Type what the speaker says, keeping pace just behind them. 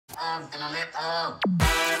What's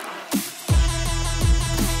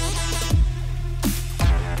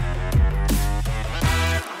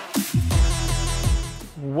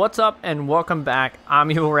up and welcome back. I'm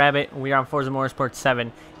EvlRabbit. We are on Forza Motorsport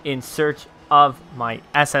 7 in search of my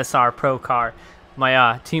SSR Pro car. My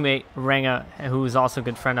teammate Ranga, who is also a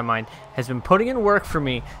good friend of mine, has been putting in work for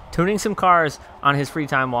me, tuning some cars on his free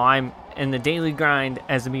time while I'm in the daily grind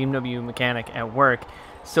as a BMW mechanic at work.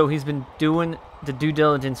 So he's been doing the due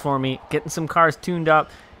diligence for me, getting some cars tuned up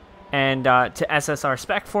and to SSR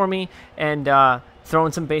spec for me, and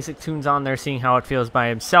throwing some basic tunes on there, seeing how it feels by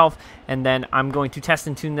himself. And then I'm going to test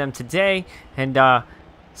and tune them today and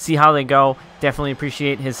see how they go. Definitely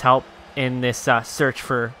appreciate his help in this search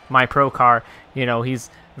for my pro car. You know, he's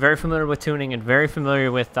very familiar with tuning and very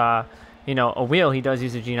familiar with you know, a wheel. He does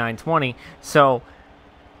use a G920, so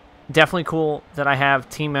definitely cool that I have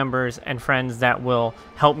team members and friends that will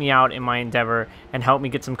help me out in my endeavor and help me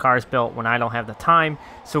get some cars built when I don't have the time.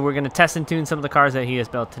 So we're going to test and tune some of the cars that he has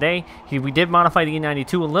built today. We did modify the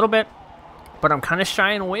E92 a little bit, but I'm kind of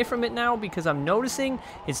shying away from it now because I'm noticing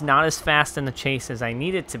it's not as fast in the chase as I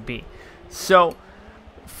need it to be. So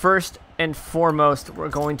first and foremost, we're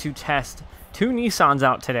going to test two Nissans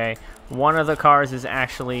out today. One of the cars is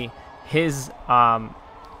actually his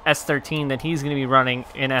S13 that he's going to be running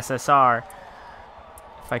in SSR.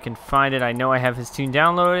 If I can find it, I know I have his tune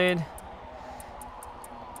downloaded.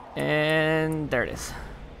 And there it is.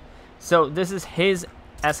 So this is his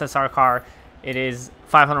SSR car. It is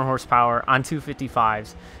 500 horsepower on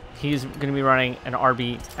 255s. He's going to be running an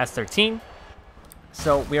RB S13.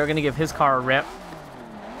 So we are going to give his car a rip.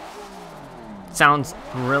 Sounds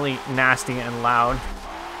really nasty and loud.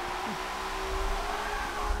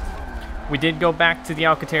 We did go back to the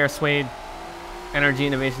Alcantara Suede Energy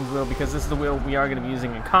Innovations wheel because this is the wheel we are going to be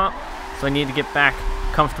using in comp. So I need to get back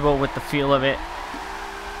comfortable with the feel of it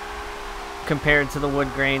compared to the wood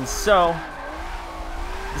grains. So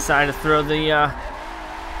decided to throw the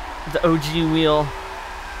OG wheel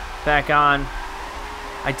back on.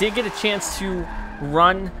 I did get a chance to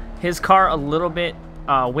run his car a little bit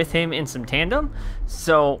with him in some tandem.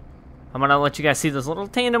 So I'm going to let you guys see those little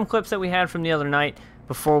tandem clips that we had from the other night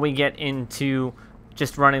before we get into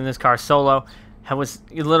just running this car solo. I was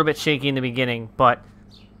a little bit shaky in the beginning, but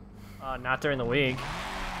not during the week.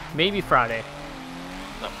 Maybe Friday.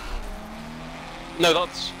 No,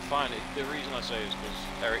 that's fine. The reason I say is because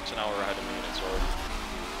Eric's an hour ahead of me and it's already...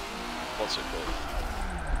 What's it called?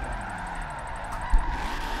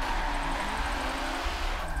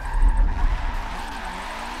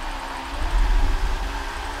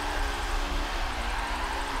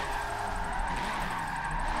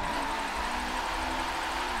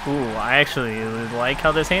 Ooh, I actually like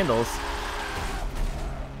how this handles.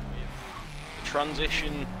 The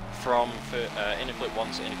transition from inner clip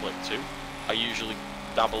 1 to inner clip 2, I usually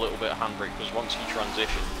dab a little bit of handbrake because once you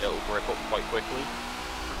transition, it'll grip up quite quickly.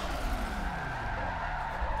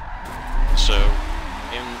 So,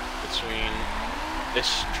 in between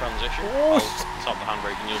this transition, I'll tap the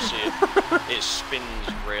handbrake and you'll see it spins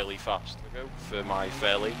really fast. I go for my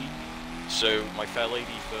Fair Lady. So, my Fair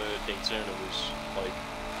Lady for Daytona was like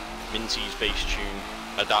Minty's bass tune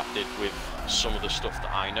adapted with some of the stuff that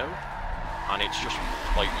I know, and it's just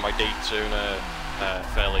like my Daytona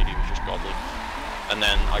Fair Lady was just godly. And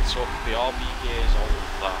then I took the RB gears, all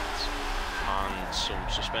of that, and some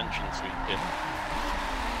suspension tweaking,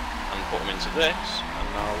 and put them into this, and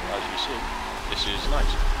now, as you see, this is nice.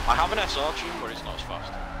 I have an SR tune where it's not as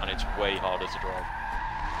fast, and it's way harder to drive,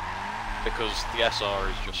 because the SR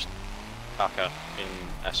is just caca in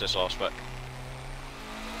SSR spec.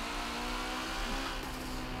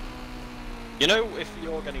 You know, if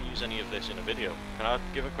you're going to use any of this in a video, can I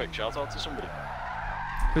give a quick shout out to somebody?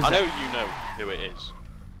 Who's I know that? you know who it is.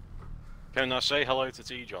 Can I say hello to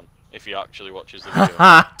T-John, if he actually watches the video?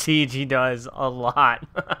 TG does a lot.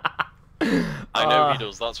 I know he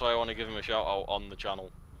does, that's why I want to give him a shout out on the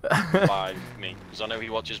channel by me, because I know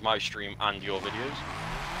he watches my stream and your videos.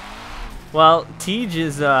 Well, Tej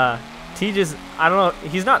is, I don't know,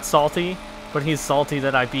 he's not salty, but he's salty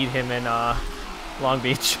that I beat him in Long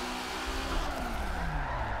Beach.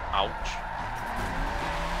 Ouch.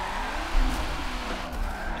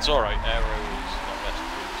 It's alright, Aero is not best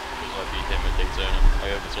because I beat him at Daytona.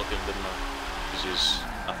 I overtook him, didn't I? Because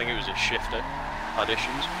I think it was his shifter had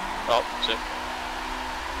issues. Oh, sick.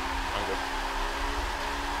 I'm good.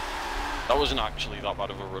 That wasn't actually that bad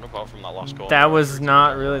of a run apart from that last corner. That was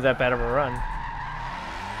not really that bad of a run.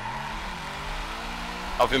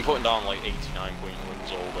 I've been putting down like 89-point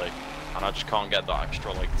runs all day, and I just can't get that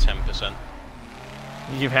extra like 10%.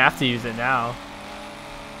 You have to use it now.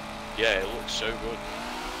 Yeah, it looks so good.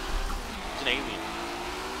 He's an alien.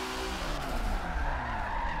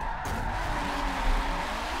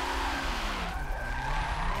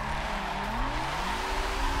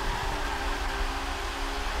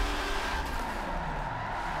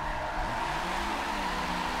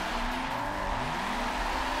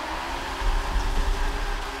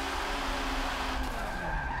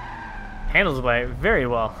 Handles away very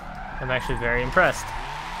well. I'm actually very impressed.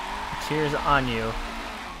 Cheers on you.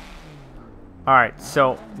 Alright,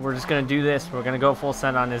 so we're just gonna do this. We're gonna go full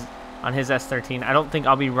send on his S13. I don't think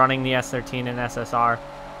I'll be running the S13 in SSR.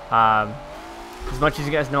 As much as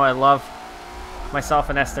you guys know I love myself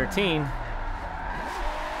an S13,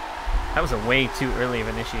 that was a way too early of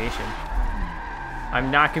initiation.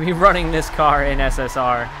 I'm not gonna be running this car in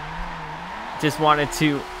SSR. Just wanted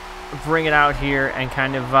to bring it out here and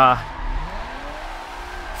kind of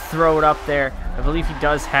throw it up there. I believe he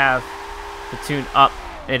does have the tune up.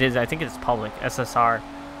 It is, I think it's public, SSR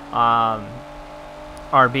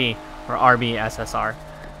RB or RB SSR.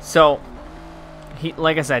 So he,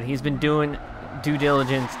 like I said, he's been doing due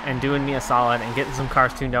diligence and doing me a solid and getting some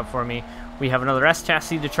cars tuned up for me. We have another S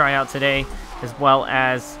chassis to try out today, as well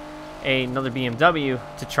as another BMW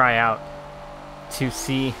to try out to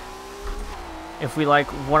see if we like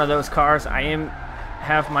one of those cars. I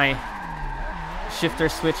have my shifter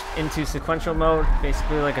switched into sequential mode,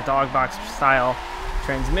 basically like a dog box style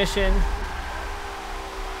transmission.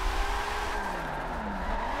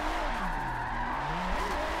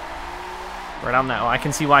 Right on that. Well, I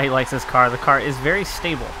can see why he likes this car. The car is very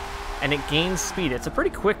stable and it gains speed. It's a pretty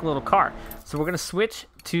quick little car. So we're going to switch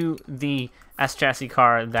to the S chassis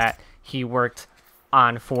car that he worked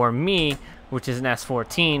on for me, which is an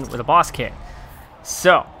S14 with a boss kit.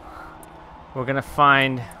 So we're going to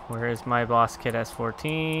find, where is my boss kit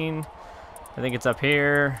S14? I think it's up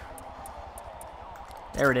here.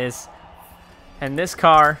 There it is. And this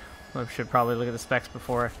car, I should probably look at the specs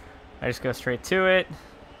before I just go straight to it.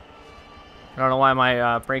 I don't know why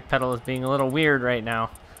my brake pedal is being a little weird right now.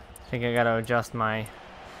 I think I got to adjust my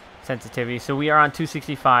sensitivity. So we are on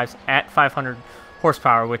 265s at 500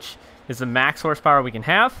 horsepower, which is the max horsepower we can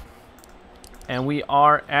have. And we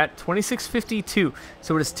are at 2652.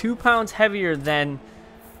 So it is 2 pounds heavier than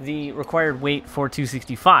the required weight for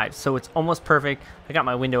 265. So it's almost perfect. I got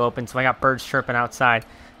my window open, so I got birds chirping outside.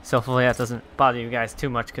 So hopefully that doesn't bother you guys too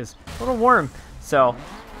much because it's a little warm. So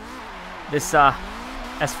this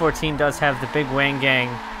S14 does have the big Wang Gang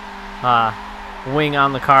wing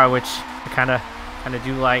on the car, which I kind of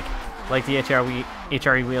do like the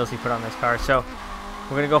HRE wheels he put on this car. So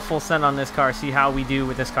we're gonna go full send on this car, see how we do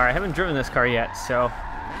with this car. I haven't driven this car yet, so.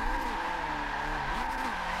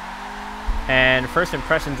 And first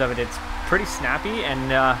impressions of it, it's pretty snappy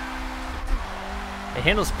and it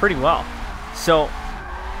handles pretty well. So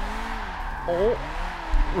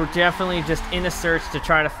we're definitely just in a search to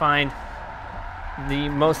try to find the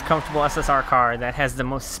most comfortable SSR car that has the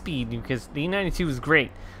most speed, because the E92 is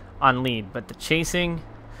great on lead, but the chasing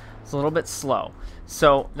is a little bit slow.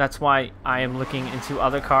 So that's why I am looking into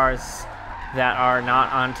other cars that are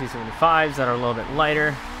not on 275s, that are a little bit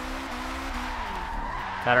lighter,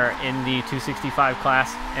 that are in the 265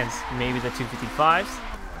 class and maybe the 255s.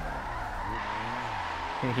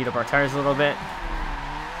 Gonna heat up our tires a little bit.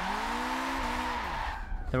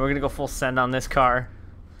 Then we're gonna go full send on this car.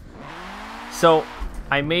 So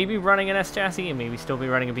I may be running an S chassis and maybe still be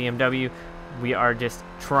running a BMW. We are just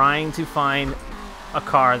trying to find a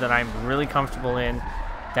car that I'm really comfortable in,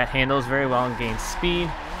 that handles very well and gains speed.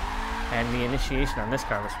 And the initiation on this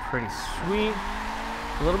car was pretty sweet.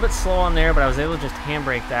 A little bit slow on there, but I was able to just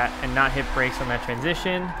handbrake that and not hit brakes on that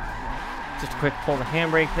transition. Just a quick pull the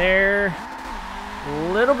handbrake there.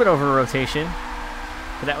 A little bit over rotation,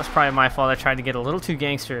 but that was probably my fault. I tried to get a little too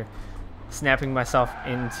gangster, snapping myself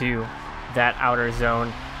into that outer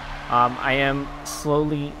zone. I am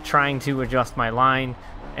slowly trying to adjust my line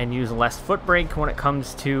and use less foot brake when it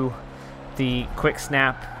comes to the quick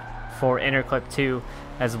snap for inner clip 2,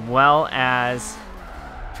 as well as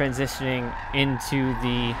transitioning into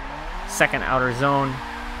the second outer zone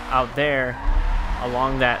out there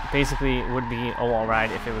along that basically would be a wall ride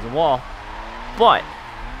if it was a wall. But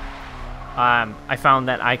I found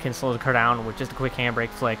that I can slow the car down with just a quick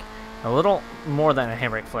handbrake flick, a little more than a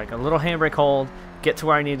handbrake flick, a little handbrake hold, get to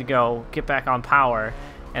where I need to go, get back on power,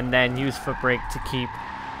 and then use foot brake to keep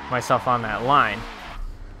myself on that line.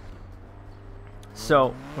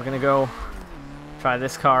 So we're gonna go try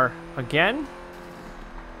this car again.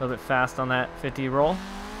 A little bit fast on that 50 roll.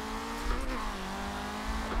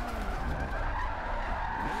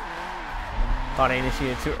 Thought I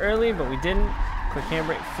initiated too early, but we didn't. Quick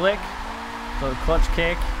handbrake flick, little clutch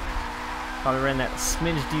kick, Probably ran that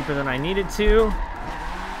smidge deeper than I needed to.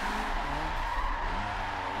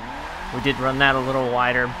 We did run that a little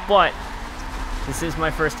wider, but this is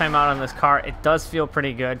my first time out on this car. It does feel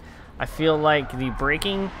pretty good. I feel like the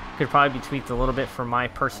braking could probably be tweaked a little bit for my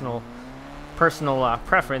personal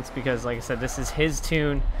preference, because like I said, this is his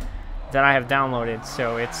tune that I have downloaded,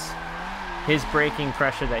 so it's his braking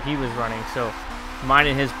pressure that he was running. So mine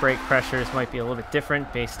and his brake pressures might be a little bit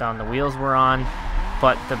different based on the wheels we're on,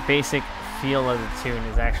 but the basic feel of the tune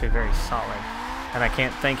is actually very solid, and I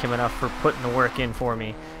can't thank him enough for putting the work in for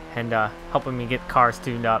me and helping me get cars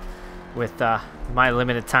tuned up with my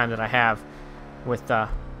limited time that I have with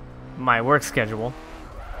my work schedule.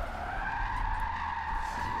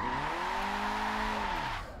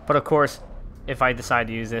 But of course, if I decide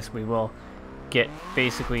to use this, we will get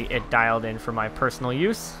basically it dialed in for my personal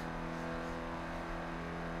use.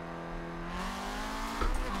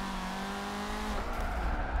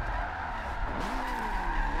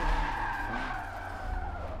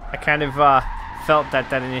 I kind of felt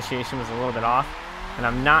that initiation was a little bit off, and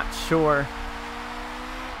I'm not sure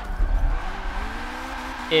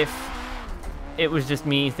if it was just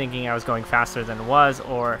me thinking I was going faster than it was,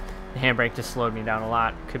 or the handbrake just slowed me down a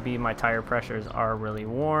lot. Could be my tire pressures are really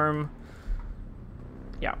warm.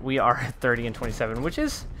 Yeah, we are at 30 and 27, which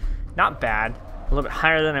is not bad. A little bit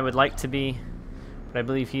higher than I would like to be, but I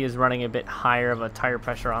believe he is running a bit higher of a tire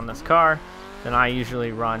pressure on this car than I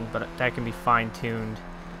usually run, but that can be fine-tuned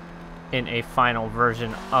in a final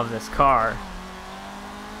version of this car.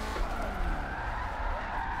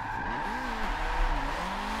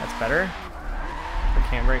 That's better. Quick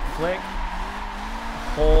handbrake flick.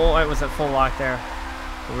 It was at full lock there.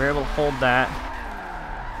 We were able to hold that.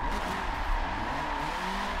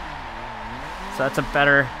 So that's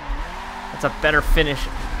a better finish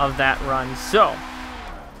of that run. So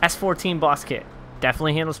S14 boss kit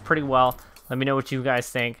definitely handles pretty well. Let me know what you guys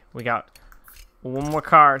think. We got one more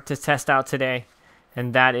car to test out today,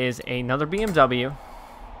 and that is another BMW.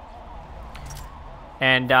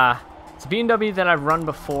 And it's a BMW that I've run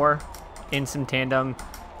before in some tandem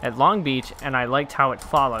at Long Beach, and I liked how it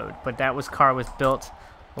followed, but that car was built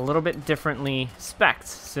a little bit differently spec'd.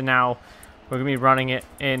 So now we're gonna be running it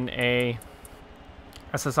in a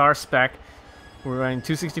SSR spec. We're running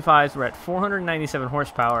 265s, we're at 497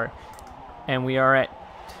 horsepower, and we are at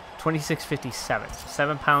 2657, so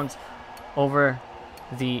 7 pounds over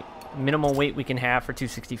the minimal weight we can have for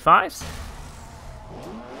 265s.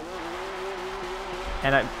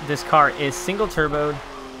 And this car is single turboed,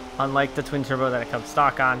 unlike the twin turbo that it comes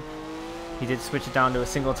stock on. He did switch it down to a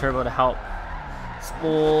single turbo to help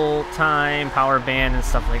spool time, power band, and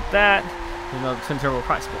stuff like that. Even though the twin turbo will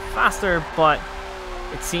probably spool faster, but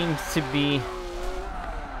it seems to be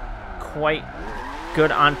quite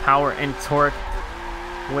good on power and torque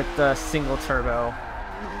with the single turbo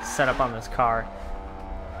setup on this car.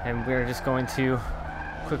 And we're just going to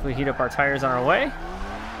quickly heat up our tires on our way.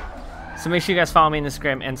 So make sure you guys follow me on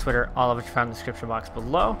Instagram and Twitter, all of which are found in the description box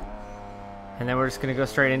below. And then we're just going to go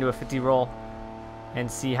straight into a 50 roll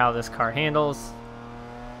and see how this car handles.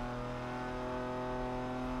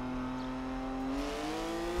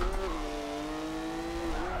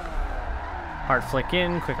 Hard flick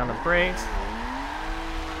in, quick on the brakes.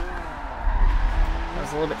 That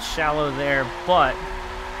was a little bit shallow there, but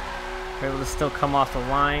we're able to still come off the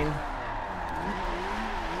line.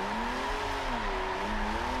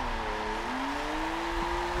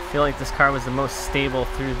 I feel like this car was the most stable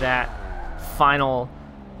through that final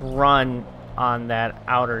run on that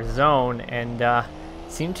outer zone, and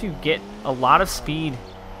seemed to get a lot of speed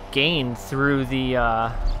gained through the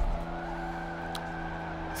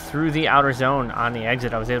outer zone on the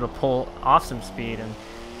exit. I was able to pull off some speed and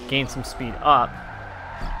gain some speed up.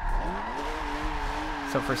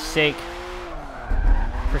 So for sake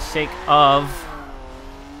of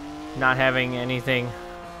not having anything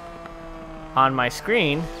on my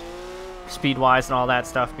screen, speed-wise and all that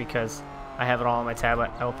stuff, because I have it all on my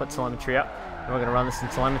tablet, I will put telemetry up, and we're gonna run this in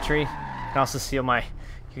telemetry. You can also see you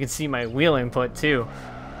can see my wheel input too,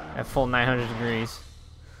 at full 900 degrees.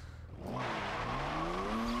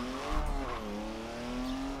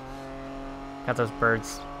 Got those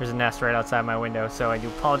birds. There's a nest right outside my window, so I do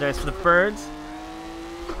apologize for the birds.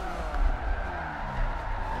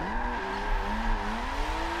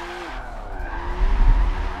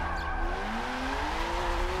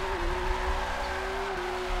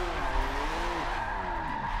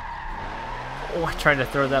 Oh, I tried to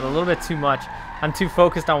throw that a little bit too much. I'm too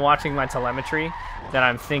focused on watching my telemetry that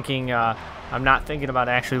I'm thinking, I'm not thinking about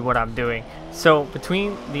actually what I'm doing. So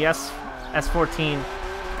between the S14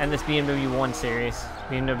 and this BMW 1 Series,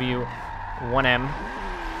 BMW 1M,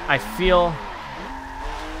 I feel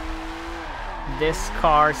this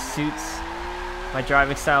car suits my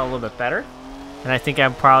driving style a little bit better, and I think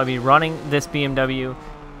I'd probably be running this BMW.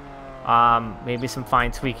 Maybe some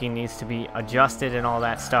fine tweaking needs to be adjusted and all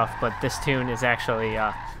that stuff, but this tune is actually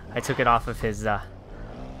I took it off of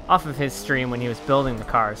his stream when he was building the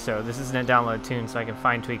car, so this isn't a download tune, so I can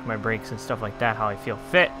fine tweak my brakes and stuff like that how I feel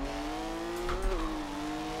fit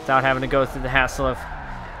without having to go through the hassle of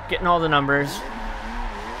getting all the numbers.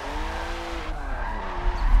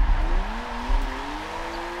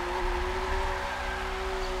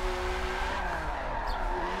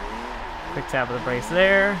 Quick tap of the brakes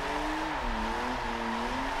there.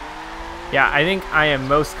 Yeah, I think I am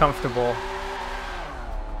most comfortable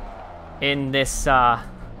in this, that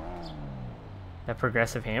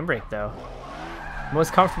progressive handbrake though.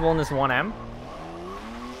 Most comfortable in this 1M.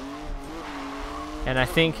 And I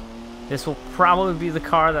think this will probably be the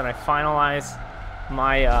car that I finalize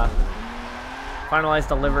my, finalize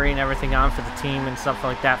delivery and everything on for the team and stuff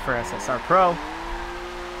like that for SSR Pro.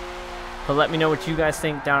 But let me know what you guys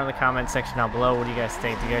think down in the comment section down below. What do you guys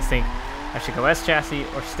think? Do you guys think I should go S chassis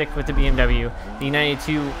or stick with the BMW? The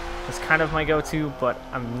E92 was kind of my go-to, but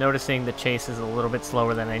I'm noticing the chase is a little bit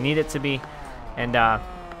slower than I need it to be. And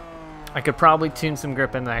I could probably tune some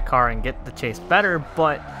grip in that car and get the chase better,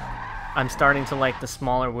 but I'm starting to like the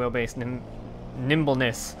smaller wheelbase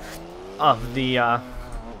nimbleness of the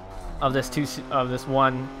of this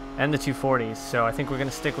one and the 240s. So I think we're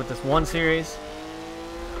gonna stick with this 1 series.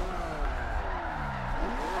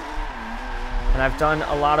 And I've done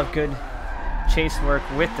a lot of good chase work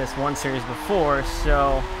with this 1 series before,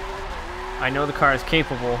 so I know the car is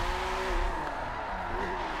capable.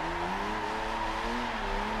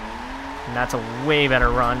 And that's a way better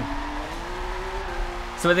run.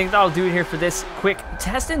 So I think that'll do it here for this quick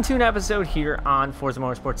test and tune episode here on Forza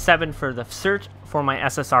Motorsport 7 for the search for my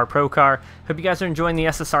SSR Pro car. Hope you guys are enjoying the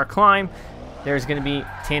SSR climb. There's going to be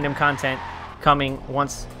tandem content coming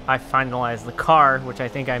once I finalize the car, which I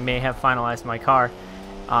think I may have finalized my car.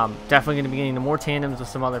 Definitely going to be getting into more tandems with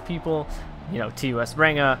some other people, you know, TUS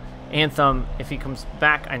Ranga, Anthem if he comes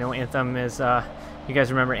back. I know Anthem is, you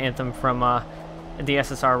guys remember Anthem from the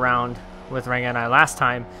SSR round with Ranga and I last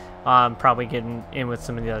time. Probably getting in with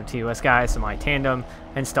some of the other TUS guys, some my tandem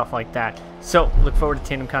and stuff like that. So look forward to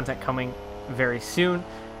tandem content coming very soon,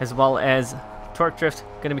 as well as Torque Drift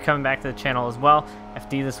going to be coming back to the channel as well.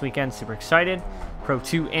 FD this weekend, super excited. Pro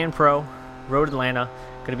 2 and Pro, Road Atlanta,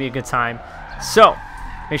 going to be a good time. So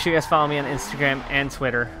make sure you guys follow me on Instagram and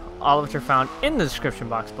Twitter, all of which are found in the description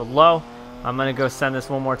box below. I'm going to go send this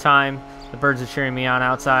one more time. The birds are cheering me on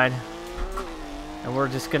outside, and we're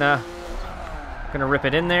just gonna rip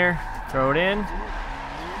it in there, throw it in.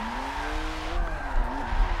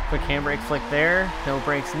 Quick handbrake flick there, no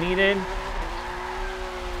brakes needed.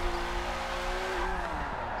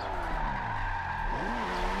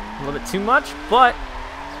 A little bit too much, but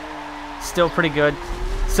still pretty good.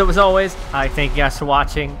 So as always, I thank you guys for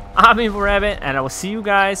watching. I'm EvlRabbit, and I will see you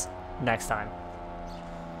guys next time.